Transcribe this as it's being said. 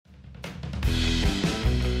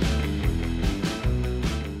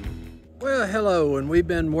Well, hello, and we've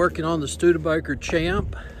been working on the Studebaker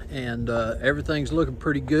Champ, and everything's looking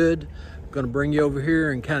pretty good. I'm going to bring you over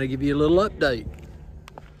here and kind of give you a little update.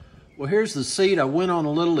 Well, here's the seat. I went on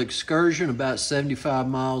a little excursion about 75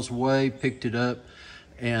 miles away, picked it up,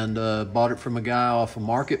 and bought it from a guy off a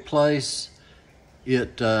marketplace.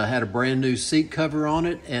 It had a brand new seat cover on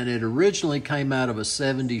it, and it originally came out of a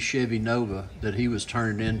 70 Chevy Nova that he was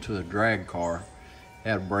turning into a drag car.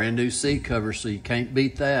 Had a brand new seat cover, so you can't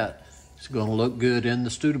beat that. It's going to look good in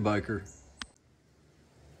the Studebaker.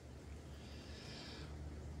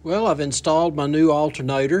 Well, I've installed my new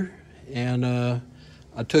alternator, and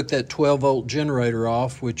I took that 12-volt generator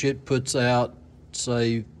off, which it puts out,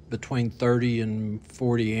 say, between 30 and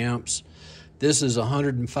 40 amps. This is a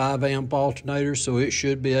 105 amp alternator, so it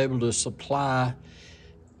should be able to supply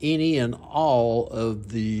any and all of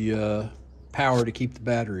the power to keep the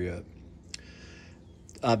battery up.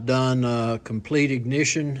 I've done complete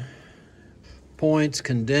ignition points,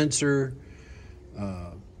 condenser,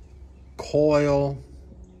 coil,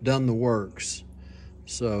 done the works.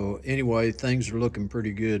 So anyway, things are looking pretty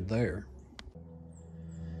good there.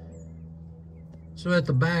 So at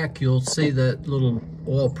the back, you'll see that little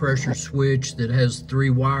oil pressure switch that has 3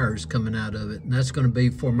 wires coming out of it, and that's going to be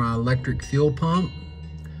for my electric fuel pump.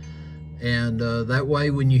 And that way,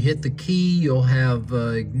 when you hit the key, you'll have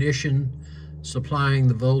ignition supplying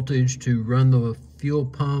the voltage to run the fuel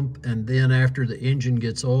pump, and then after the engine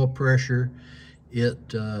gets oil pressure,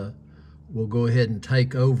 it will go ahead and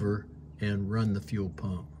take over and run the fuel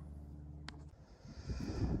pump.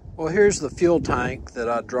 Well, here's the fuel tank that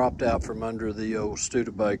I dropped out from under the old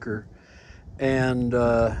Studebaker, and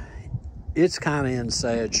it's kind of in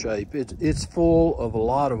sad shape. It's full of a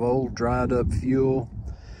lot of old dried up fuel.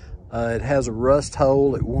 It has a rust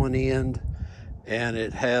hole at one end, and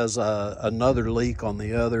it has another leak on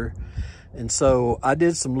the other. And so I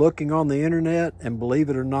did some looking on the internet, and believe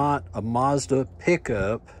it or not, a Mazda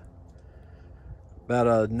pickup, about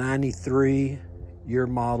a 93 year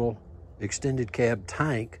model extended cab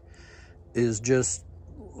tank, is just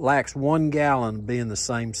lacks 1 gallon being the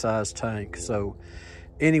same size tank. So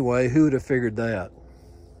anyway, who would have figured that?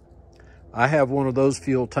 I have one of those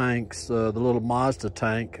fuel tanks, the little Mazda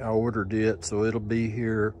tank. I ordered it, so it'll be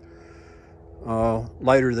here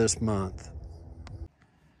later this month.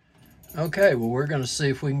 Okay, well, we're going to see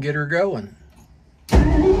if we can get her going.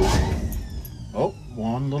 Oh,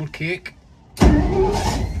 1 little kick. 2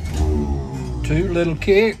 little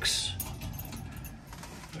kicks.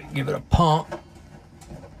 Give it a pump.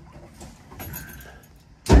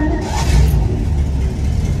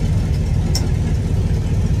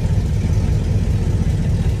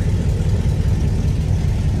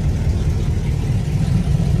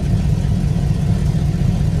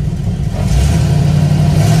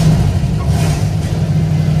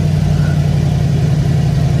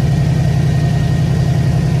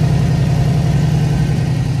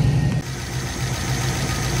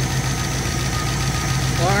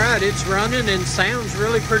 It's running and sounds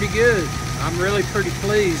really pretty good. I'm really pretty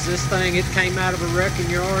pleased. This thing, it came out of a wrecking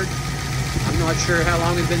yard. I'm not sure how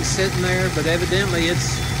long it's been sitting there, but evidently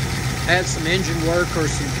it's had some engine work or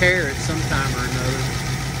some care at some time or another.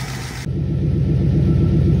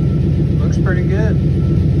 Looks pretty good.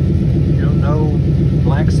 You know, no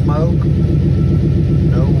black smoke,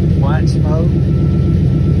 no white smoke.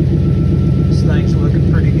 This thing's looking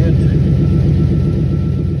pretty good too.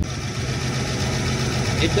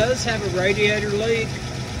 It does have a radiator leak.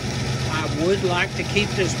 I would like to keep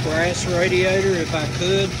this brass radiator if I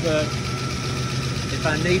could, but if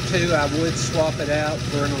I need to, I would swap it out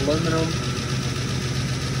for an aluminum.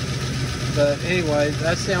 But anyway,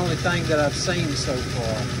 that's the only thing that I've seen so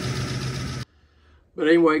far. But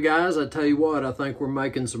anyway, guys, I tell you what, I think we're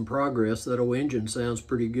making some progress. That old engine sounds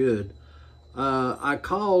pretty good. I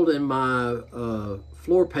called, and my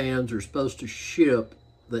floor pans are supposed to ship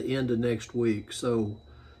the end of next week, so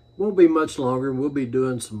won't be much longer. We'll be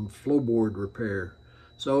doing some floorboard repair.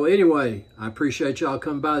 So anyway, I appreciate y'all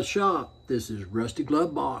coming by the shop. This is Rusty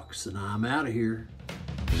Glove Box, and I'm out of here.